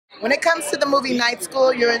When it comes to the movie Night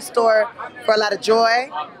School, you're in store for a lot of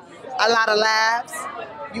joy, a lot of laughs.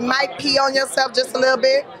 You might pee on yourself just a little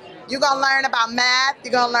bit. You're going to learn about math.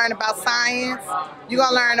 You're going to learn about science. You're going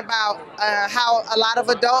to learn about how a lot of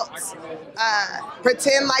adults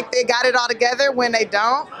pretend like they got it all together when they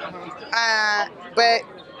don't. But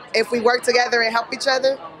if we work together and help each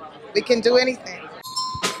other, we can do anything.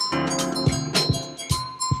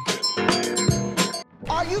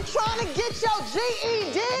 Are you trying to get your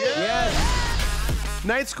GED? Yes.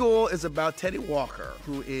 Night School is about Teddy Walker,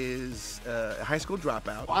 who is a high school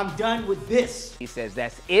dropout. I'm done with this. He says,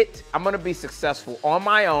 that's it. I'm gonna be successful on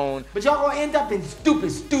my own. But y'all gonna end up in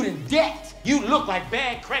stupid student debt. You look like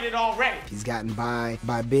bad credit already. He's gotten by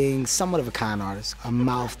being somewhat of a con artist, a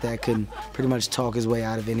mouth that can pretty much talk his way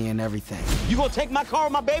out of any and everything. You gonna take my car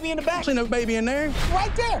with my baby in the back? Ain't no baby in there.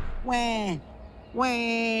 Right there. When?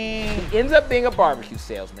 He ends up being a barbecue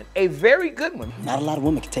salesman, a very good one. Not a lot of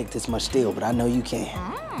women can take this much steel, but I know you can.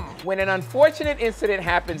 When an unfortunate incident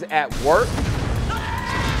happens at work,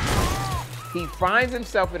 he finds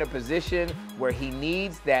himself in a position where he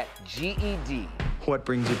needs that GED. What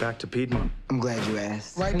brings you back to Piedmont? I'm glad you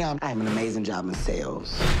asked. Right now, I have an amazing job in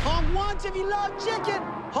sales. Honk once if you love chicken.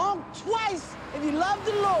 Honk twice if you love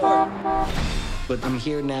the Lord. But I'm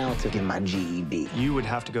here now to get my GED. You would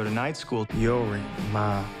have to go to night school. You're in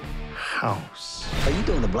my house. Are you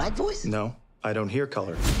doing the black voice? No, I don't hear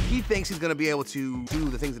color. He thinks he's gonna be able to do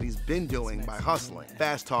the things that he's been doing by hustling,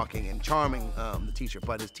 fast talking and charming the teacher,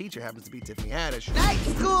 but his teacher happens to be Tiffany Haddish. Night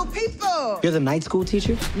School people! You're the night school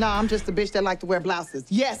teacher? No, I'm just a bitch that like to wear blouses.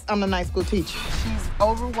 Yes, I'm the night school teacher. She's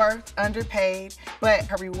overworked, underpaid, but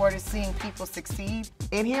her reward is seeing people succeed.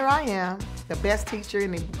 And here I am, the best teacher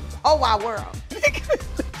in the whole wide world.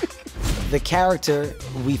 The character,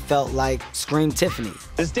 we felt like, screamed Tiffany.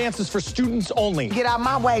 This dance is for students only. Get out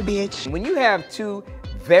my way, bitch. When you have two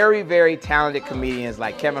very, very talented comedians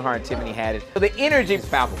like Kevin Hart and Tiffany Haddish, the energy is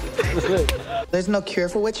palpable. There's no cure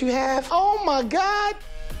for what you have. Oh my God.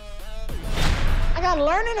 I got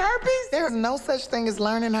learning herpes? There's no such thing as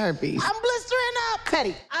learning herpes. I'm blistering up.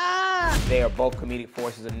 Teddy. They are both comedic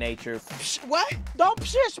forces of nature. What? Don't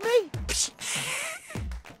pshish me.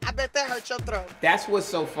 I bet that hurt your throat. That's what's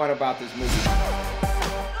so fun about this movie.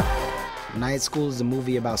 Night School is a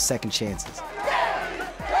movie about second chances.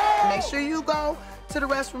 Make sure you go to the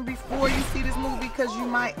restroom before you see this movie because you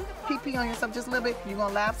might pee on yourself just a little bit. You're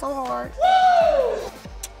gonna laugh so hard.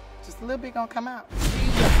 Just a little bit gonna come out.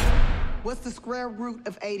 What's the square root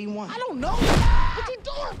of 81? I don't know. What you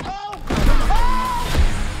doing, bro?